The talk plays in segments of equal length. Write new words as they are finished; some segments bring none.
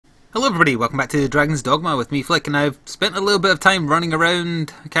Hello everybody, welcome back to Dragon's Dogma with me, Flick, and I've spent a little bit of time running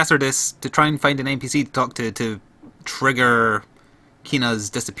around Castardis to try and find an NPC to talk to trigger Kina's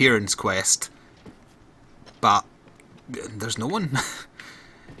disappearance quest. But there's no one.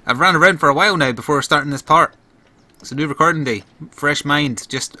 I've ran around for a while now before starting this part. It's a new recording day, fresh mind.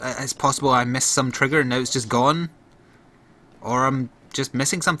 Just, it's possible I missed some trigger and now it's just gone. Or I'm just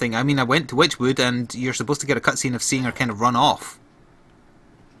missing something. I mean, I went to Witchwood and you're supposed to get a cutscene of seeing her kind of run off.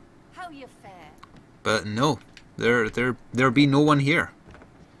 But no, there be no one here.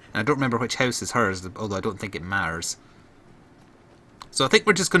 And I don't remember which house is hers, although I don't think it matters. So I think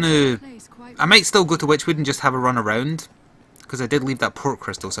we're just gonna... I might still go to Witchwood and just have a run around, because I did leave that port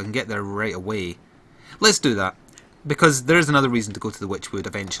crystal, so I can get there right away. Let's do that, because there is another reason to go to the Witchwood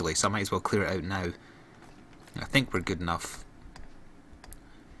eventually, so I might as well clear it out now. I think we're good enough.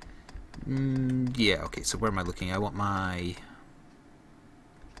 Yeah, okay, so where am I looking? I want my...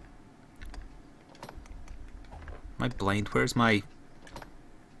 Am I blind? Where's my...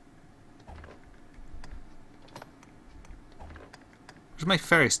 Where's my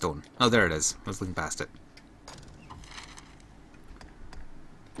fairy stone? Oh, there it is. I was looking past it.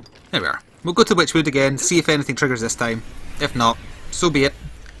 There we are. We'll go to Witchwood again, see if anything triggers this time. If not, so be it.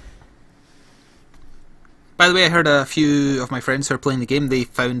 By the way, I heard a few of my friends who are playing the game, they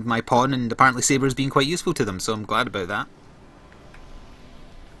found my pawn, and apparently Saber's been quite useful to them, so I'm glad about that.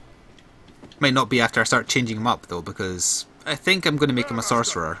 Might not be after I start changing him up though, because I think I'm going to make him a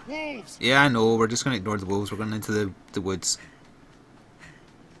sorcerer. Yeah, I know, we're just going to ignore the wolves, we're going into the woods.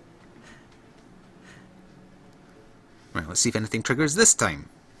 Right, let's see if anything triggers this time.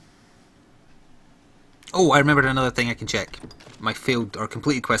 Oh, I remembered another thing I can check. My failed or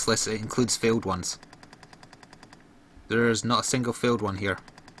completed quest list, it includes failed ones. There's not a single failed one here.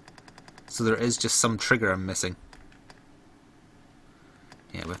 So there is just some trigger I'm missing.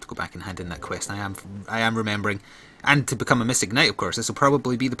 Yeah, we have to go back and hand in that quest. I am remembering. And to become a Mystic Knight, of course. This will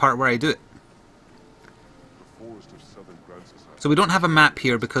probably be the part where I do it. So we don't have a map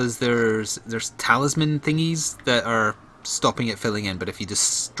here because there's talisman thingies that are stopping it filling in. But if you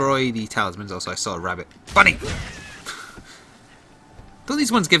destroy the talismans... Also, I saw a rabbit. Bunny! Don't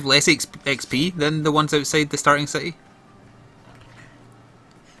these ones give less XP than the ones outside the starting city?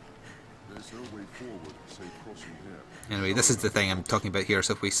 Anyway, this is the thing I'm talking about here,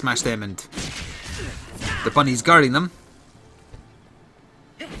 so if we smash them and the bunny's guarding them,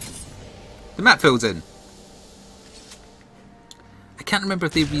 the map fills in. I can't remember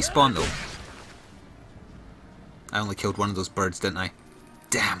if they respawn though. I only killed one of those birds, didn't I?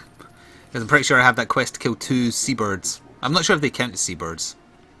 Damn. Because I'm pretty sure I have that quest to kill 2 seabirds. I'm not sure if they count as seabirds.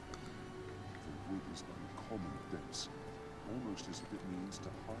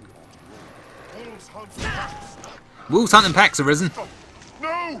 Wolves hunting packs, Arisen.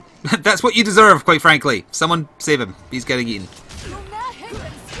 No! That's what you deserve, quite frankly. Someone save him. He's getting eaten.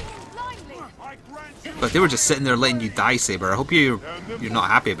 But they were just sitting there letting you die, Saber. I hope you're not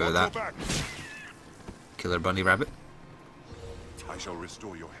happy about that. Killer bunny rabbit. I shall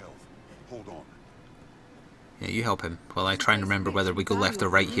restore your health. Hold on. Yeah, you help him while I try and remember whether we go left or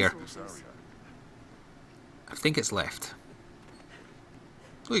right here. I think it's left.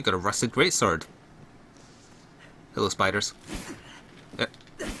 Oh, you got a rusted greatsword. Hello, spiders.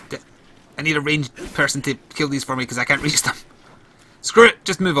 I need a ranged person to kill these for me because I can't reach them. Screw it,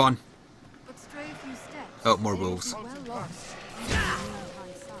 just move on. Oh, more wolves.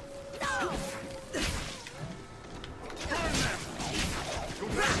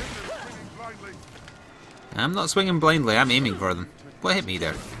 I'm not swinging blindly, I'm aiming for them. What hit me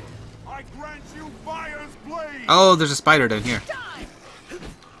there? Oh, there's a spider down here.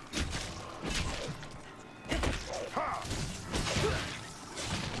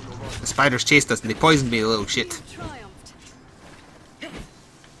 The spiders chased us and they poisoned me, a little shit.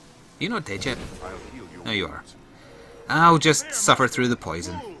 You're not dead yet. No, you are. I'll just suffer through the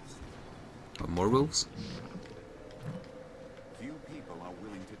poison. Oh, more wolves? Few people are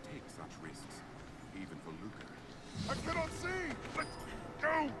willing to take such risks, even for lucre. I cannot see! Let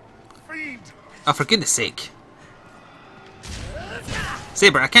go! Fiend! Oh, for goodness sake.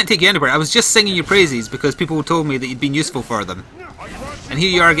 Saber, I can't take you anywhere. I was just singing your praises because people told me that you'd been useful for them. And here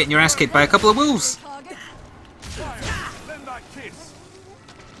you are getting your ass kicked by a couple of wolves.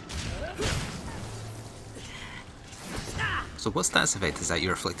 So what stats effect is that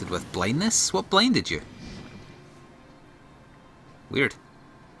you're afflicted with? Blindness? What blinded you? Weird.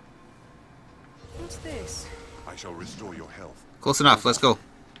 What's this? I shall restore your health. Close enough, let's go.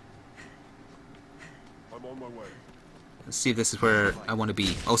 I'm on my way. Let's see if this is where I want to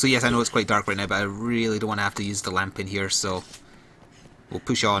be. Also, yes, I know it's quite dark right now, but I really don't want to have to use the lamp in here, so we'll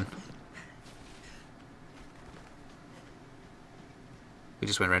push on. We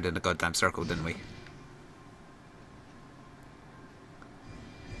just went round in a goddamn circle, didn't we?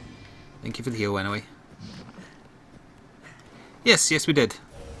 Thank you for the heal, anyway. Yes, yes we did.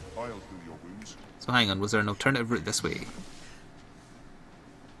 I'll heal your wounds. So hang on, was there an alternative route this way?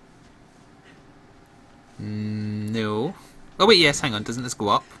 No. Oh wait, yes, hang on, doesn't this go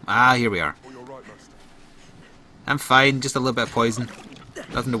up? Ah, here we are. Oh, you're right, master. I'm fine, just a little bit of poison.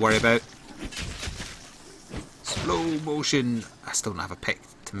 Nothing to worry about. Slow motion. I still don't have a pick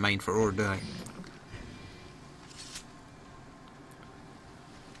to mine for ore, do I?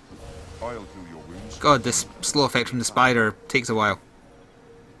 I'll heal your wounds. God, this slow effect from the spider takes a while.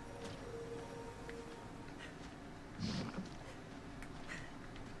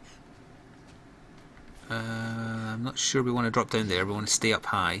 I'm not sure we want to drop down there. We want to stay up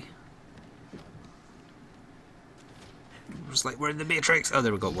high. Just like we're in the Matrix. Oh,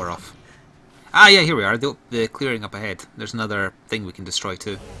 there we go. We're off. Ah, yeah, here we are. The clearing up ahead. There's another thing we can destroy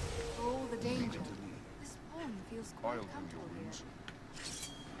too. All the danger. This spawn feels I'll quite heal your comfortable wounds.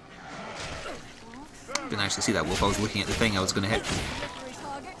 Didn't actually see that wolf. I was looking at the thing I was going to hit.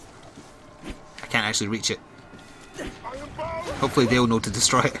 target. I can't actually reach it. I am bound. Hopefully they'll know to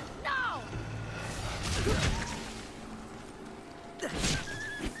destroy it. No!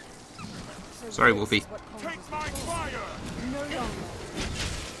 Sorry, Wolfie. Take my fire. No longer.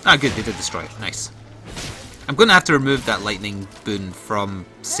 Ah, good. They did destroy it. Nice. I'm going to have to remove that lightning boon from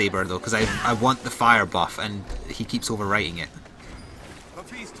Saber though, because I want the fire buff, and he keeps overwriting it. The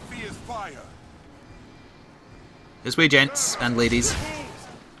beast fears fire. This way, gents and ladies.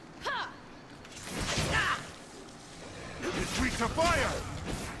 It's weak to fire.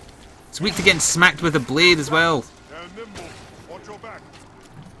 It's weak to getting smacked with a blade as well. They're nimble. Watch your back.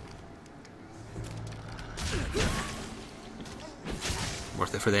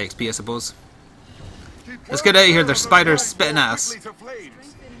 Worth it for the XP, I suppose. Keep Let's get out of here. There's spiders spitting at us. quickly to flames.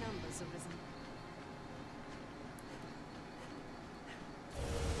 Strength in numbers, Arisen.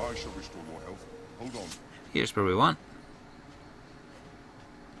 I shall restore your health. Hold on. Here's where we want.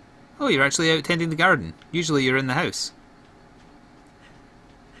 Oh, you're actually out tending the garden. Usually you're in the house.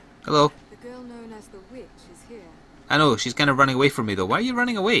 Hello. The girl known as the witch is here. I know, she's kind of running away from me though. Why are you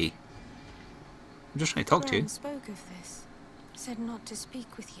running away? I'm just trying to talk to you. Brown spoke of this. Said not to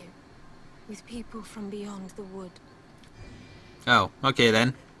speak with you. With people from beyond the wood. Oh, okay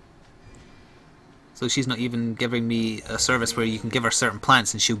then. So she's not even giving me a service where you can give her certain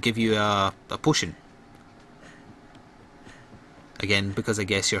plants and she'll give you a potion. Again, because I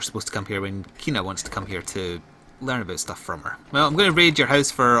guess you're supposed to come here when Kina wants to come here to learn about stuff from her. Well, I'm going to raid your house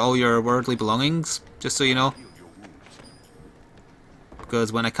for all your worldly belongings, just so you know.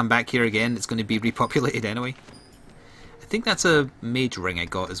 Because when I come back here again, it's going to be repopulated anyway. I think that's a mage ring I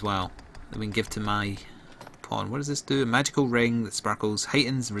got as well, that we can give to my pawn. What does this do? A magical ring that sparkles,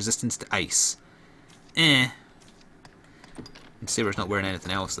 heightens resistance to ice. And Saber's not wearing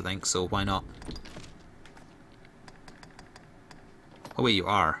anything else, I think, so why not? Oh wait, you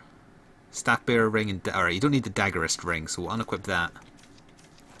are. Staff bearer ring and... Alright, you don't need the daggerist ring, so we'll unequip that.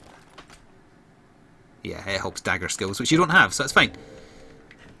 Yeah, it helps dagger skills, which you don't have, so that's fine.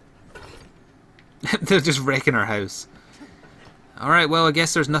 They're just wrecking our house. Alright, well, I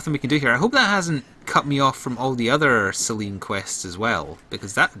guess there's nothing we can do here. I hope that hasn't cut me off from all the other Celine quests as well,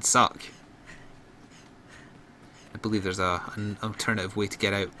 because that would suck. I believe there's an alternative way to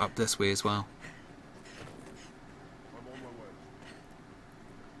get out up this way as well. I'm on my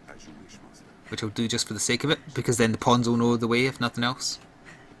way. As you wish, master. Which I'll do just for the sake of it, because then the pawns will know the way, if nothing else.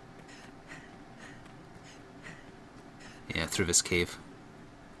 Yeah, through this cave.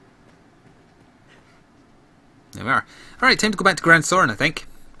 There we are. Alright, time to go back to Grand Soren, I think.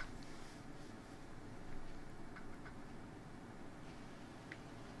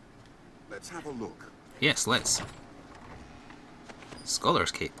 Let's have a look. Yes, let's.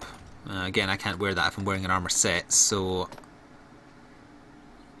 Scholar's Cape. Again, I can't wear that if I'm wearing an armor set, so...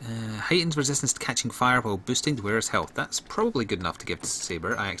 heightens resistance to catching fire while boosting the wearer's health. That's probably good enough to give to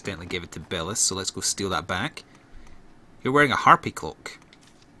Saber. I accidentally gave it to Bellis, so let's go steal that back. You're wearing a harpy cloak.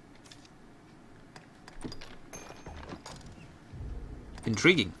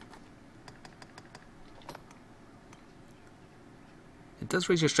 Intriguing. It does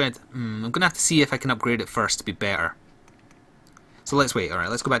raise your strength. I'm going to have to see if I can upgrade it first to be better. So let's wait.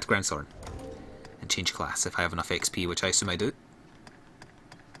 Alright, let's go back to Grand Sword. And change class if I have enough XP, which I assume I do.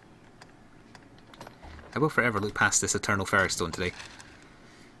 I will forever look past this Eternal Fairy Stone today.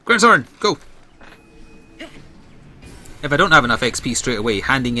 Grand Sword, go! If I don't have enough XP straight away,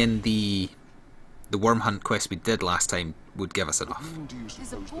 handing in the worm hunt quest we did last time would give us enough.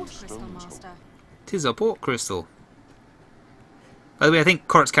 There's a port crystal, Master. 'Tis a port crystal. By the way, I think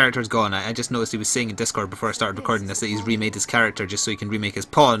Cort's character is gone. I just noticed he was saying in Discord before I started recording this that he's remade his character just so he can remake his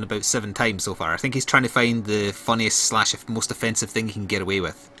pawn about 7 times so far. I think he's trying to find the funniest slash most offensive thing he can get away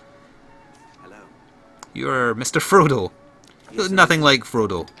with. Hello. You're Mr. Frodo. You look nothing like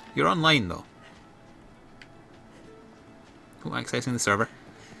Frodo. You're online though. Oh, accessing the server.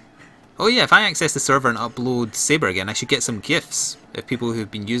 Oh yeah, if I access the server and upload Saber again, I should get some gifts. If people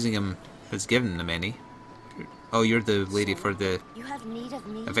who've been using him has given them any. Oh, you're the lady for the You have need of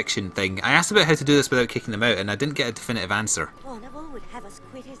me? eviction thing. I asked about how to do this without kicking them out, and I didn't get a definitive answer. Carnival would have us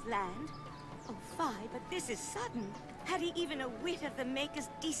quit his land? Oh, fie, but this is sudden. Had he even a whit of the Maker's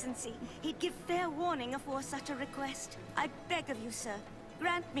decency, he'd give fair warning afore such a request. I beg of you, sir,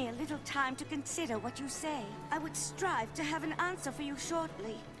 grant me a little time to consider what you say. I would strive to have an answer for you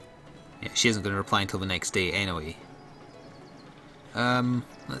shortly. Yeah, she isn't going to reply until the next day anyway.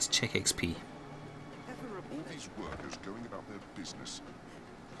 Let's check XP. Ever all these workers going about their business?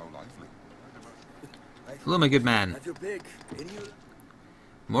 How lively. Hello, my good man. I feel big. Any you?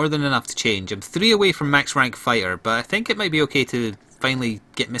 More than enough to change. I'm 3 away from max rank fighter, but I think it might be okay to finally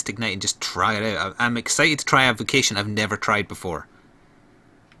get Mystic Knight and just try it out. I'm excited to try a vocation I've never tried before.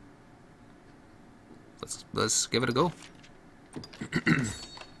 Let's give it a go.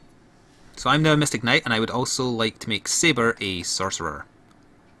 So I'm now a Mystic Knight, and I would also like to make Saber a sorcerer.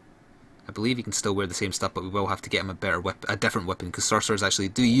 I believe he can still wear the same stuff, but we will have to get him a different weapon, because sorcerers actually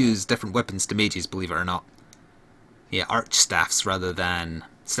do use different weapons to mages, believe it or not. Yeah, arch staffs rather than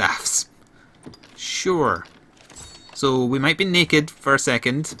staffs. Sure. So we might be naked for a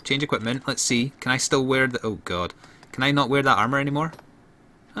second. Change equipment. Let's see. Can I still wear the... Oh god. Can I not wear that armor anymore?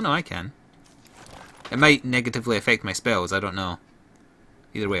 Oh no, I can. It might negatively affect my spells, I don't know.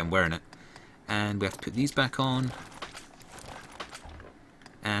 Either way, I'm wearing it. And we have to put these back on.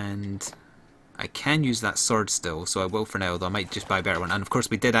 And I can use that sword still, so I will for now, though I might just buy a better one. And of course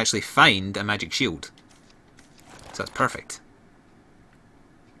we did actually find a magic shield. So that's perfect.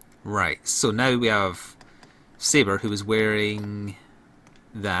 Right, so now we have Saber, who is wearing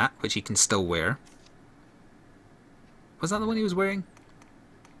that, which he can still wear. Was that the one he was wearing?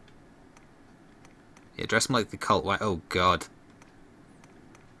 Yeah, dress him like the cult. Why? Oh god.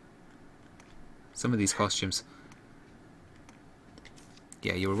 Some of these costumes.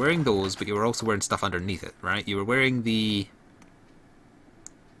 Yeah, you were wearing those, but you were also wearing stuff underneath it, right? You were wearing the...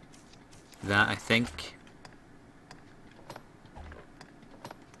 that, I think.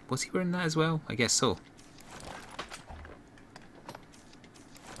 Was he wearing that as well? I guess so.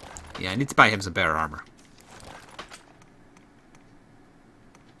 Yeah, I need to buy him some better armor.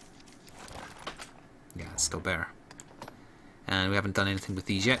 Yeah, it's still better. And we haven't done anything with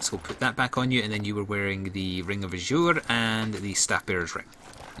these yet, so we'll put that back on you, and then you were wearing the Ring of Azure and the Staff Bearer's Ring.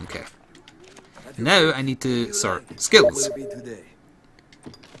 Okay. Now I need to sort skills.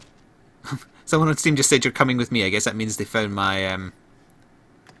 Someone on Steam just said you're coming with me. I guess that means they found my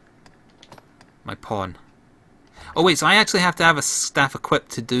my pawn. Oh wait, so I actually have to have a staff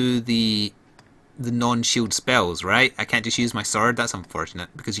equipped to do the non-shield spells, right? I can't just use my sword. That's unfortunate,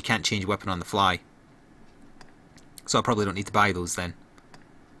 because you can't change weapon on the fly. So I probably don't need to buy those then.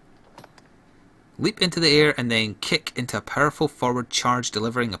 Leap into the air and then kick into a powerful forward charge,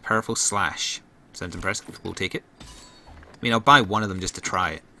 delivering a powerful slash. Sounds impressive. We'll take it. I mean, I'll buy one of them just to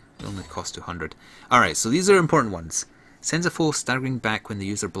try it. It only costs 200. Alright, so these are important ones. Sends a foe staggering back when the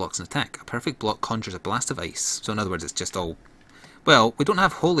user blocks an attack. A perfect block conjures a blast of ice. So in other words, it's just all... Well, we don't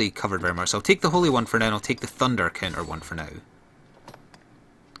have Holy covered very much, so I'll take the Holy one for now, and I'll take the Thunder counter one for now.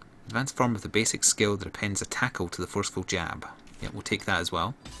 Advanced form of the basic skill that appends a tackle to the forceful jab. Yeah, we'll take that as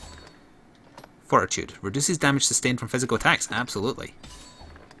well. Fortitude. Reduces damage sustained from physical attacks. Absolutely.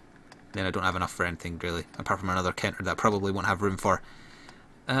 Then I don't have enough for anything, really. Apart from another counter that I probably won't have room for.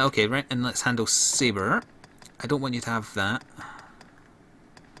 Okay, right, and let's handle Saber. I don't want you to have that.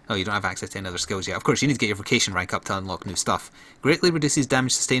 Oh, you don't have access to any other skills yet. Of course, you need to get your vocation rank up to unlock new stuff. Greatly reduces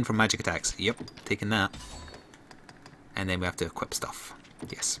damage sustained from magic attacks. Yep, taking that. And then we have to equip stuff.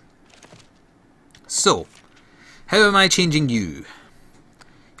 Yes. So, how am I changing you?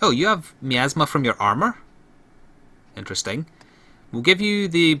 Oh, you have miasma from your armor? Interesting. We'll give you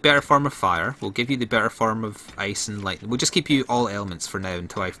the better form of fire. We'll give you the better form of ice and lightning. We'll just keep you all elements for now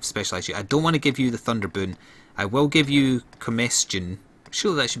until I specialise you. I don't want to give you the thunder boon. I will give you combustion.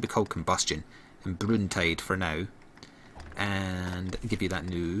 Surely that should be called combustion. And Bruntide for now. And give you that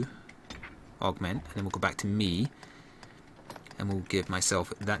new augment. And then we'll go back to me. And we'll give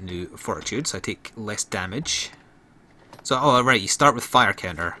myself that new fortitude, so I take less damage. So, oh, right, you start with fire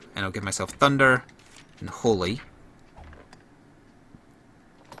counter, and I'll give myself thunder and holy.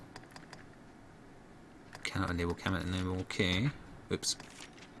 Cannot enable, okay. Oops.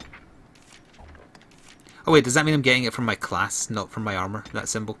 Oh wait, does that mean I'm getting it from my class, not from my armor, that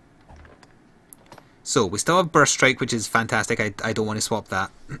symbol? So, we still have Burst Strike, which is fantastic. I don't want to swap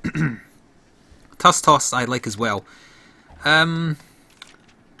that. Tusk Toss I like as well. Well,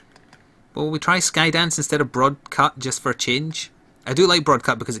 we try Sky Dance instead of Broad Cut just for a change. I do like Broad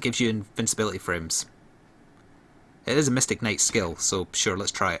Cut because it gives you invincibility frames. It is a Mystic Knight skill, so sure,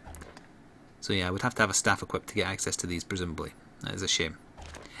 let's try it. So yeah, I would have to have a staff equipped to get access to these, presumably. That is a shame.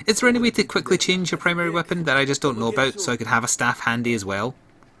 Is there any way to quickly change your primary weapon that I just don't know about, so I could have a staff handy as well?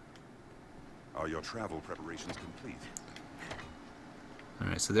 Are your travel preparations complete?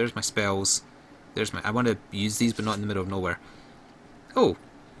 Alright, so there's my spells. There's my... I want to use these, but not in the middle of nowhere. Oh!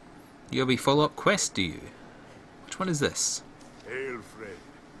 You have a follow-up quest, do you? Which one is this? Hail, friend.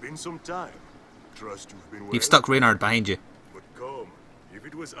 Been some time. Trust you've been well. You've stuck Reynard behind you. But come, if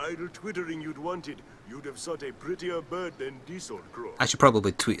it was idle twittering you'd wanted, you'd have sought a prettier bird than Diesel Crow. I should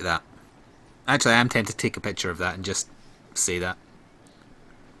probably tweet that. Actually, I am tempted to take a picture of that and just say that.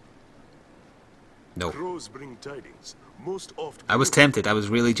 No. Crows bring tidings. Most often. I was tempted. I was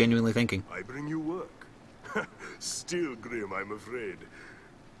really genuinely thinking. I bring you work. Still grim, I'm afraid.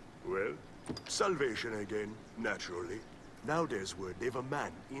 Well, salvation again, naturally. Now there's word they've a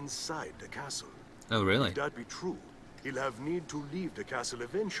man inside the castle. Oh, really? If that be true, he'll have need to leave the castle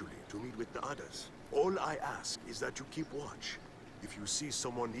eventually to meet with the others. All I ask is that you keep watch. If you see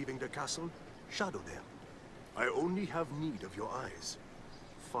someone leaving the castle, shadow them. I only have need of your eyes.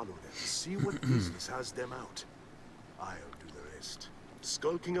 Follow them, see what business has them out. I'll do the rest.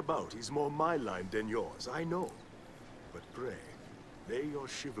 Skulking about is more my line than yours, I know. But pray, lay your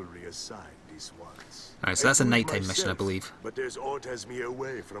chivalry aside this once. Alright, so that's a I do it nighttime mission, I myself, believe. But there's aught has me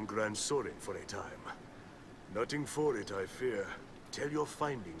away from Grand Sorin for a time. Nothing for it, I fear. Tell your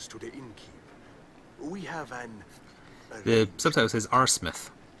findings to the innkeep. We have an... The subtitle says Arsmith.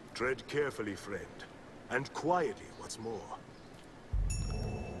 Tread carefully, friend. And quietly, what's more.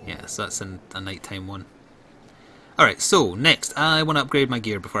 Yeah, so that's a nighttime one. Alright, so next, I want to upgrade my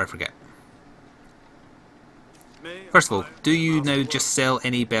gear before I forget. First of all, do you now just sell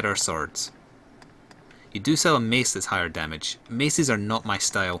any better swords? You do sell a mace that's higher damage. Maces are not my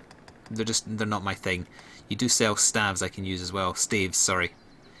style. They're not my thing. You do sell staves I can use as well. Staves, sorry.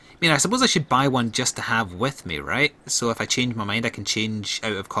 I mean, I suppose I should buy one just to have with me, right? So if I change my mind, I can change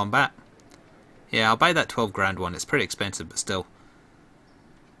out of combat. Yeah, I'll buy that 12 grand one. It's pretty expensive, but still.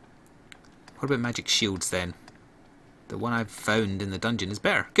 What about magic shields then? The one I've found in the dungeon is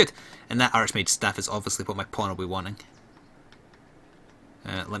better. Good. And that Archmage staff is obviously what my pawn will be wanting.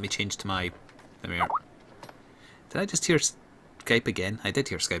 Let me change to my... There we are. Did I just hear Skype again? I did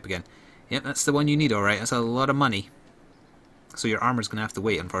hear Skype again. Yep, that's the one you need, alright. That's a lot of money. So your armor's going to have to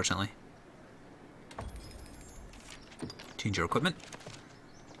wait, unfortunately. Change your equipment.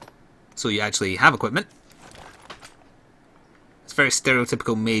 So you actually have equipment. It's very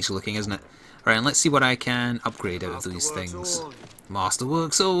stereotypical mage looking, isn't it? Right, and let's see what I can upgrade out of these things.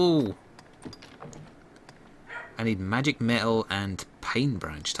 Masterworks, oh! I need magic metal and pine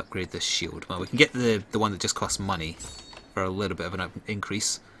branch to upgrade this shield. Well, we can get the one that just costs money for a little bit of an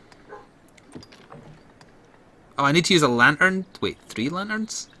increase. Oh, I need to use a lantern? Wait, 3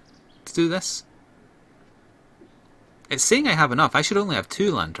 lanterns to do this? It's saying I have enough. I should only have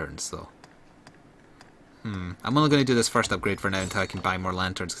 2 lanterns, though. I'm only going to do this first upgrade for now until I can buy more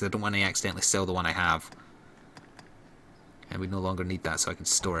lanterns, because I don't want to accidentally sell the one I have. And we no longer need that, so I can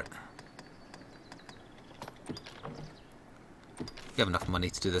store it. You have enough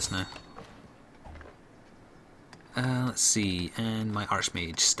money to do this now. Let's see, and my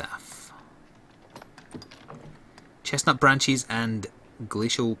Archmage staff. Chestnut branches and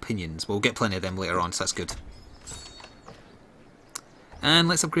glacial pinions. We'll get plenty of them later on, so that's good. And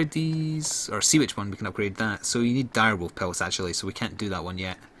let's upgrade these, or see which one we can upgrade that. So you need direwolf pelts actually, so we can't do that one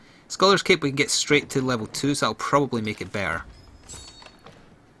yet. Scholar's Cape we can get straight to level 2, so that'll probably make it better.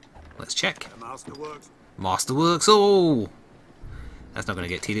 Let's check. Masterworks. Masterworks, oh! That's not going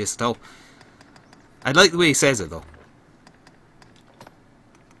to get tedious at all. I like the way he says it though.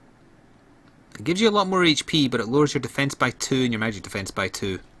 It gives you a lot more HP, but it lowers your defense by 2 and your magic defense by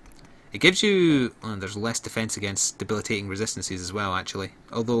 2. It gives you... Well, there's less defense against debilitating resistances as well, actually.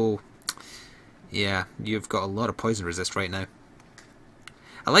 Although, yeah, you've got a lot of poison resist right now.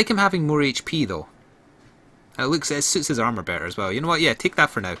 I like him having more HP, though. It suits his armor better as well. You know what? Yeah, take that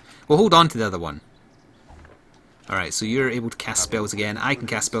for now. We'll hold on to the other one. Alright, so you're able to cast spells again. I can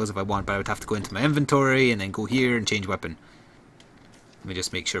cast spells if I want, but I would have to go into my inventory and then go here and change weapon. Let me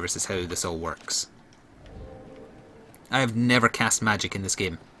just make sure this is how this all works. I have never cast magic in this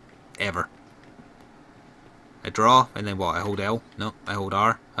game. Ever. I draw, and then what? I hold L? No, I hold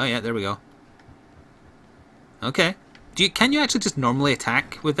R. Oh yeah, there we go. Okay. Can you actually just normally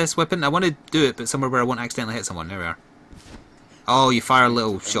attack with this weapon? I want to do it, but somewhere where I won't accidentally hit someone. There we are. Oh, you fire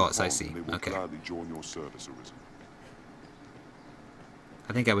little shots, I see. Okay. Join your service, Arisen.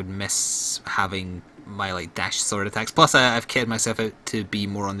 I think I would miss having my like dash sword attacks. Plus, I've cared myself out to be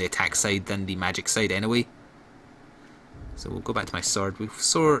more on the attack side than the magic side anyway. So we'll go back to my sword.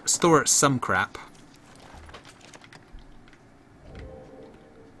 We'll store some crap.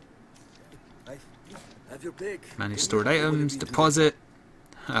 Have your pick. Manage stored items, deposit.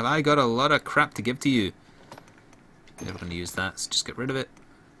 Have I got a lot of crap to give to you? Never going to use that, so just get rid of it.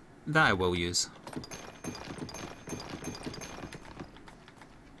 That I will use.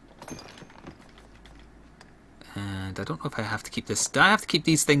 And I don't know if I have to keep this. Do I have to keep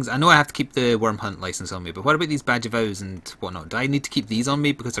these things? I know I have to keep the Worm Hunt license on me, but what about these Badge of Vows and whatnot? Do I need to keep these on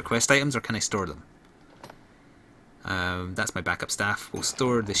me because they're quest items, or can I store them? That's my backup staff. We'll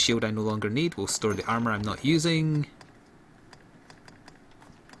store the shield I no longer need. We'll store the armor I'm not using.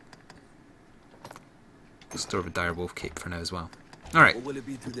 We'll store the direwolf cape for now as well. Alright. What will it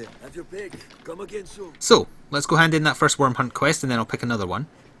be today? Have your pick. Come again soon. So, let's go hand in that first Worm Hunt quest and then I'll pick another one.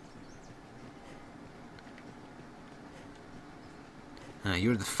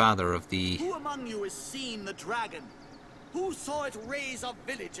 You're the father of the... Who among you has seen the dragon? Who saw it raise a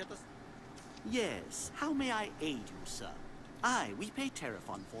village at the... Yes, how may I aid you, sir? Aye, we pay tariff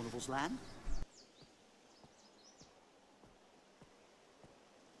on Fornival's land.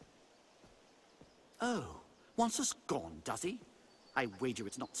 Oh, wants us gone, does he? I wager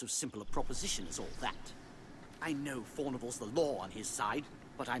it's not so simple a proposition as all that. I know Fornival's the law on his side,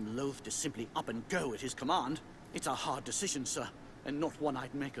 but I'm loath to simply up and go at his command. It's a hard decision, sir, and not one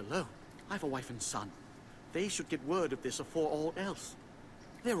I'd make alone. I've a wife and son. They should get word of this afore all else.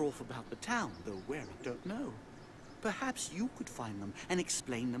 They're off about the town, though where I don't know. Perhaps you could find them and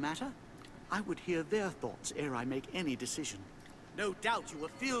explain the matter? I would hear their thoughts ere I make any decision. No doubt you were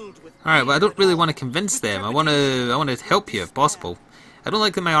filled with... Alright, well I don't really want to convince them. I want to help you if possible. I don't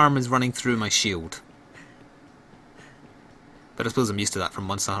like that my arm is running through my shield. But I suppose I'm used to that from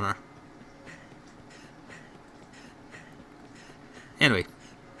Monster Hunter. Anyway,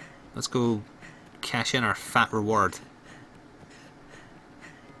 let's go cash in our fat reward.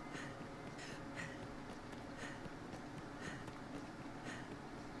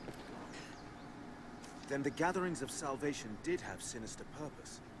 Then the gatherings of salvation did have sinister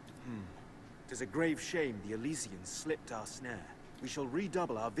purpose. Tis a grave shame the Elysians slipped our snare. We shall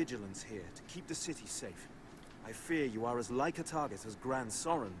redouble our vigilance here to keep the city safe. I fear you are as like a target as Grand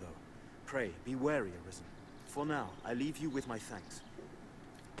Soren, though. Pray, be wary, Arisen. For now, I leave you with my thanks.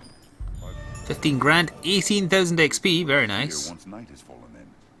 15 grand, 18,000 XP, very nice. Once night has fallen in.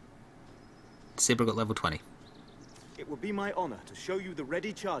 Saber got level 20. It will be my honor to show you the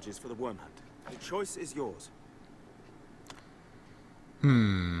ready charges for the Worm Hunt. The choice is yours.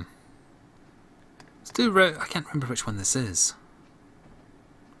 Let's do I can't remember which one this is.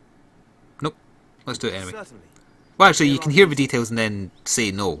 Nope. Let's do it anyway. Certainly. Well, actually, you can hear the details and then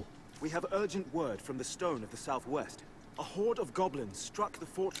say no. We have urgent word from the stone of the southwest. A horde of goblins struck the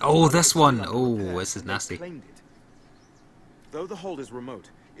fortress. Oh, this one. Oh, this is nasty. Claimed it. Though the hold is remote,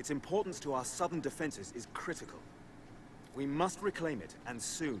 its importance to our southern defenses is critical. We must reclaim it, and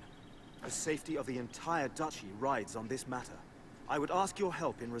soon. The safety of the entire duchy rides on this matter. I would ask your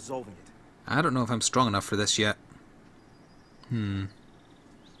help in resolving it. I don't know if I'm strong enough for this yet. Not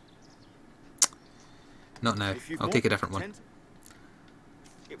now. I'll take a different one.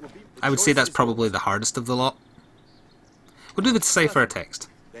 I would say that's probably the hardest of the lot. We'll do the decipher text.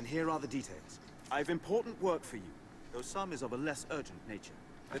 Then here are the details. I have important work for you, though some is of a less urgent nature.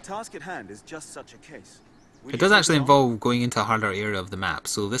 The task at hand is just such a case. It does actually involve going into a harder area of the map,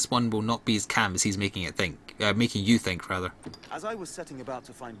 so this one will not be as calm as he's making it think. Making you think, rather. As I was setting about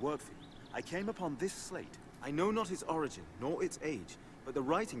to find work for you, I came upon this slate. I know not its origin, nor its age, but the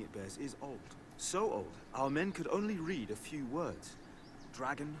writing it bears is old. So old, our men could only read a few words.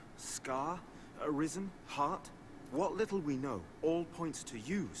 Dragon, scar, arisen, heart. What little we know all points to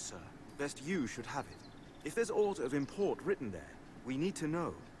you, sir. Best you should have it. If there's aught of import written there, we need to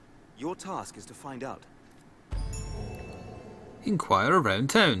know. Your task is to find out. Inquire around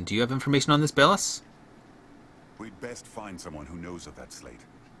town. Do you have information on this, Bellis? We'd best find someone who knows of that slate.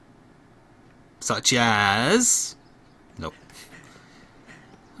 Such as... Nope.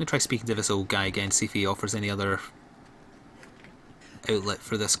 Let me try speaking to this old guy again, see if he offers any other outlet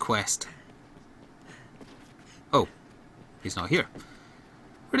for this quest. Oh, he's not here.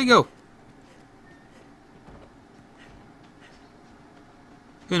 Where'd he go?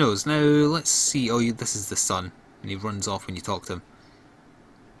 Who knows? Now, let's see. Oh, this is the son. And he runs off when you talk to him.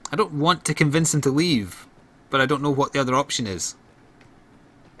 I don't want to convince him to leave, but I don't know what the other option is.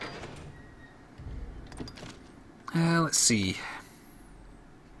 Let's see.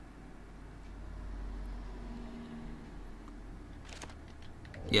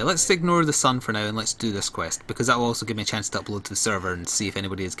 Yeah, let's ignore the son for now and let's do this quest, because that will also give me a chance to upload to the server and see if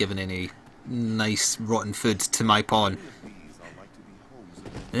anybody has given any nice rotten food to my pawn.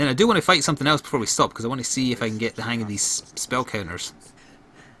 And then I do want to fight something else before we stop, because I want to see if I can get the hang of these spell counters.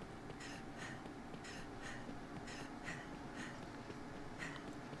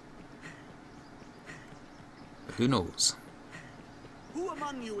 But who knows? Who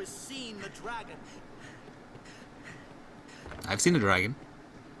among you has seen the dragon? I've seen a dragon.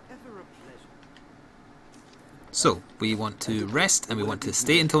 Ever a pleasure. So, we want to rest and we want to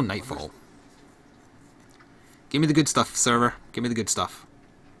stay until nightfall. Give me the good stuff, server. Give me the good stuff.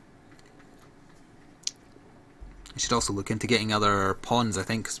 I should also look into getting other pawns, I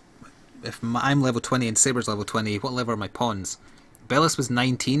think. 'Cause if I'm level 20 and Saber's level 20, what level are my pawns? Bellis was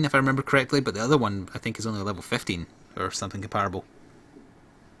 19, if I remember correctly, but the other one, I think, is only level 15, or something comparable.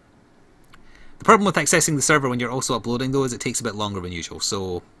 The problem with accessing the server when you're also uploading, though, is it takes a bit longer than usual,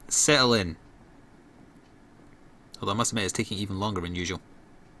 so settle in. Although I must admit it's taking even longer than usual.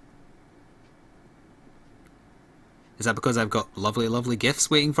 Is that because I've got lovely, lovely gifts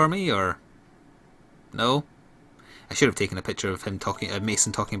waiting for me, or... No? I should have taken a picture of him talking,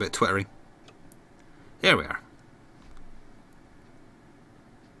 Mason talking about twittering. There we are.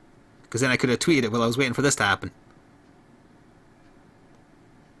 Because then I could have tweeted it while I was waiting for this to happen.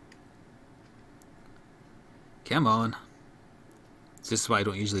 Come on. This is why I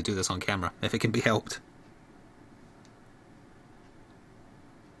don't usually do this on camera, if it can be helped.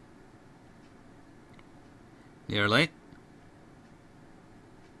 You're late.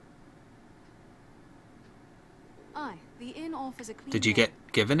 Aye, the inn offers a clean Did you air, get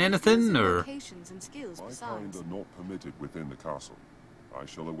given anything, or...? locations and skills My besides. kind are not permitted within the castle. I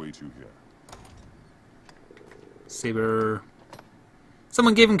shall await you here. Saber...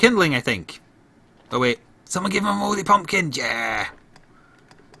 Someone gave him kindling, I think. Oh wait, someone gave him a moldy pumpkin, yeah!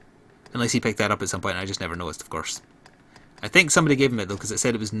 Unless he picked that up at some point, and I just never noticed, of course. I think somebody gave him it though, because it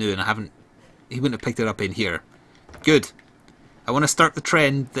said it was new, and I haven't... He wouldn't have picked it up in here. Good. I want to start the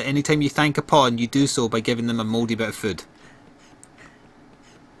trend that anytime you thank a pawn, you do so by giving them a mouldy bit of food.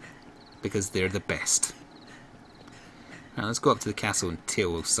 Because they're the best. Alright, let's go up to the castle and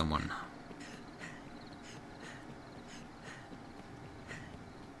tail someone.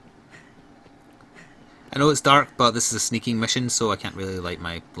 I know it's dark, but this is a sneaking mission, so I can't really light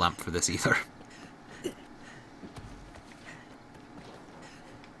my lamp for this either.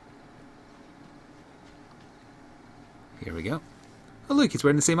 Here we go. Oh look, he's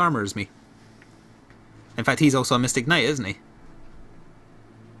wearing the same armour as me. In fact, he's also a Mystic Knight, isn't he?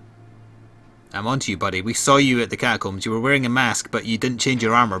 I'm onto you, buddy. We saw you at the catacombs. You were wearing a mask, but you didn't change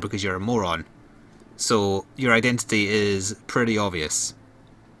your armour because you're a moron. So, your identity is pretty obvious.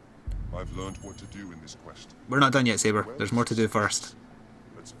 I've learned what to do in this quest. We're not done yet, Saber. There's more to do first.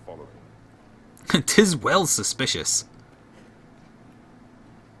 Let's follow him. 'Tis well suspicious.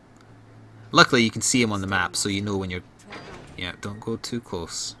 Luckily, you can see him on the map, so you know when you're... Yeah, don't go too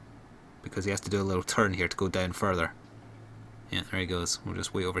close. Because he has to do a little turn here to go down further. Yeah, there he goes. We'll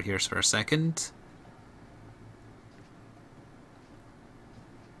just wait over here for a second.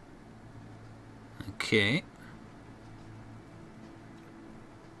 Okay.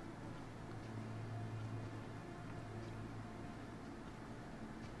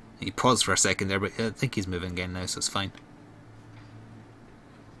 He paused for a second there, but I think he's moving again now, so it's fine.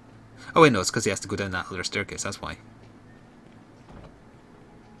 Oh wait, no, it's because he has to go down that other staircase, that's why.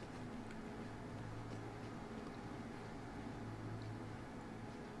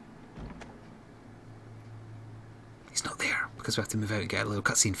 He's not there, because we have to move out and get a little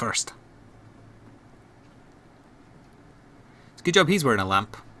cutscene first. It's a good job he's wearing a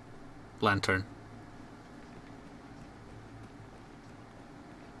lantern.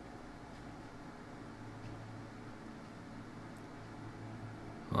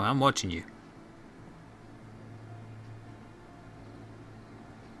 Well, I'm watching you.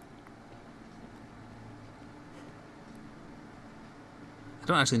 I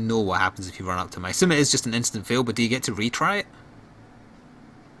don't actually know what happens if you run up to him. I assume it is just an instant fail, but do you get to retry it?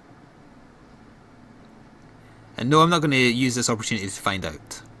 And no, I'm not going to use this opportunity to find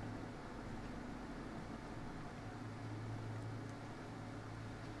out.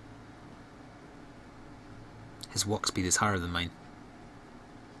 His walk speed is higher than mine.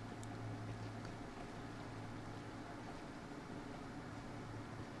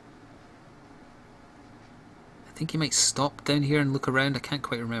 think he might stop down here and look around. I can't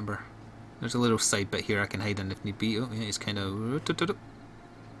quite remember. There's a little side bit here I can hide in if need be. Oh, yeah, he's kind of...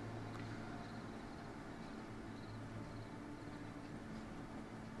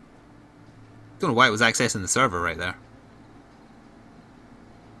 Don't know why it was accessing the server right there.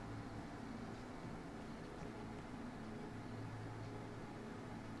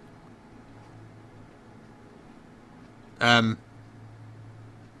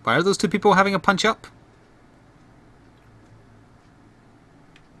 Why are those two people having a punch up?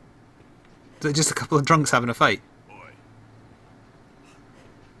 Is it just a couple of drunks having a fight? Boy.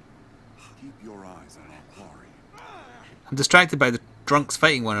 Keep your eyes on our quarry. I'm distracted by the drunks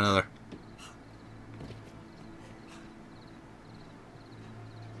fighting one another.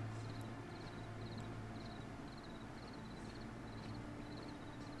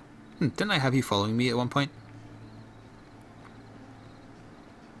 Didn't I have you following me at one point?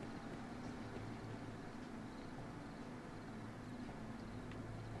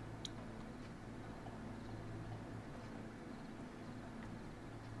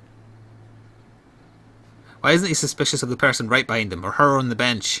 Why isn't he suspicious of the person right behind him, or her on the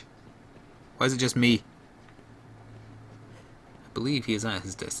bench? Why is it just me? I believe he is at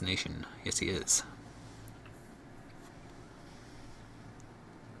his destination. Yes, he is.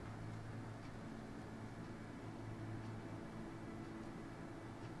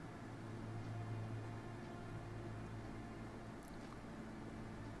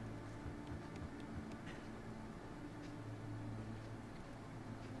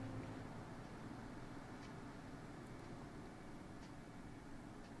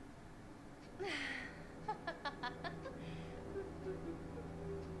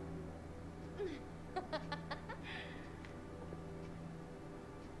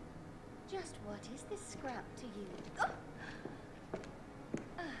 Just what is this scrap to you?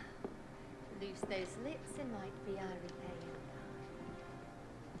 Loose those lips and might be I repay you.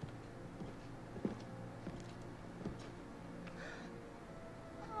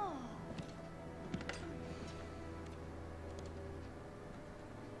 Oh.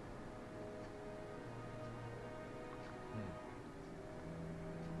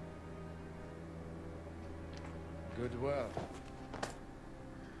 Good work.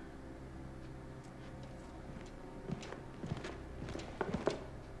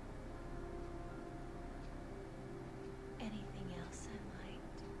 Anything else I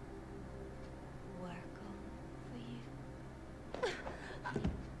might work on for you?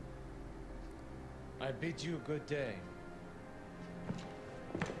 I bid you good day.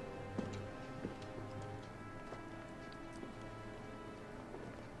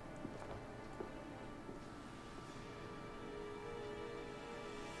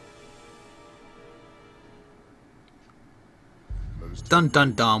 Dun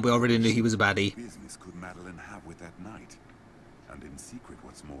dun dun, we already knew he was a baddie. Business could Madeline have with that knight? And in secret,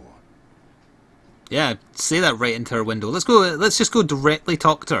 what's more? Yeah, say that right into her window. Let's just go directly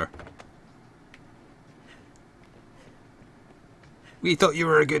talk to her. We thought you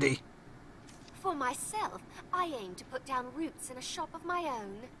were a goodie. For myself, I aim to put down roots in a shop of my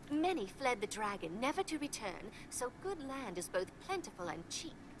own. Many fled the dragon, never to return, so good land is both plentiful and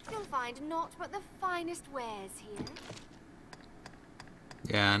cheap. You'll find naught but the finest wares here.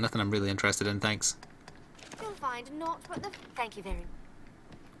 Yeah, nothing I'm really interested in, thanks. You'll find naught but the... Thank you very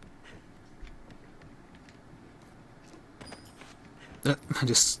much. I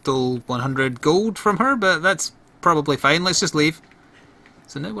just stole 100 gold from her, but that's probably fine. Let's just leave.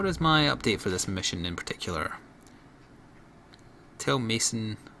 So now what is my update for this mission in particular? Tell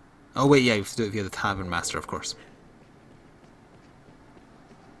Mason... Oh wait, yeah, you have to do it via the Tavern Master, of course.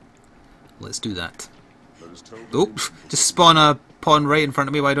 Let's do that. Oh, just spawn a pawn right in front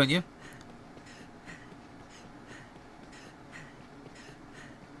of me, why don't you?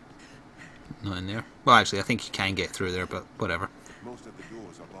 Not in there. Well, actually, I think you can get through there, but whatever. Most of the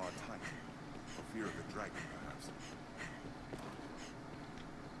doors are barred tight. For fear of the dragon, perhaps.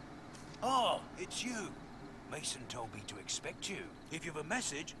 Oh, it's you. Mason told me to expect you. If you've a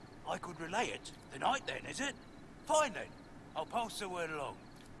message, I could relay it. Tonight then, is it? Fine then. I'll pass the word along.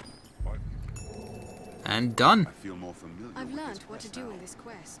 And done. I feel more familiar I've with learned this what to quest do now. in this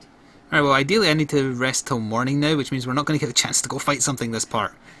quest. Alright, well, ideally I need to rest till morning now, which means we're not going to get the chance to go fight something this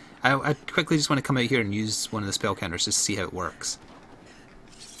part. I quickly just want to come out here and use one of the spell counters just to see how it works.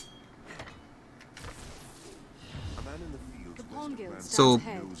 A man in the fields The west Pawn of Guild Grand- stands So,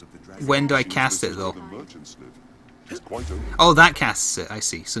 ahead. knows of the dragon. when do I cast it though? The merchants live. It's quite old. Oh, that casts it, I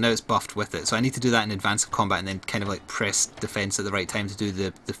see. So now it's buffed with it. So I need to do that in advance of combat and then kind of like press defense at the right time to do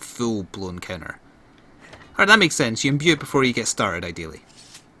the full-blown counter. Alright, that makes sense. You imbue it before you get started, ideally.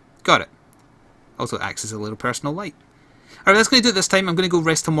 Got it. Also acts as a little personal light. Alright, that's going to do it this time. I'm going to go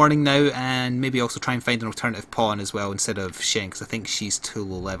rest till morning now, and maybe also try and find an alternative pawn as well instead of Shen, because I think she's too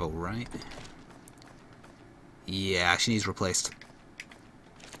low level, right? Yeah, she needs replaced.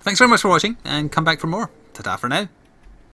 Thanks very much for watching, and come back for more. Ta-ta for now.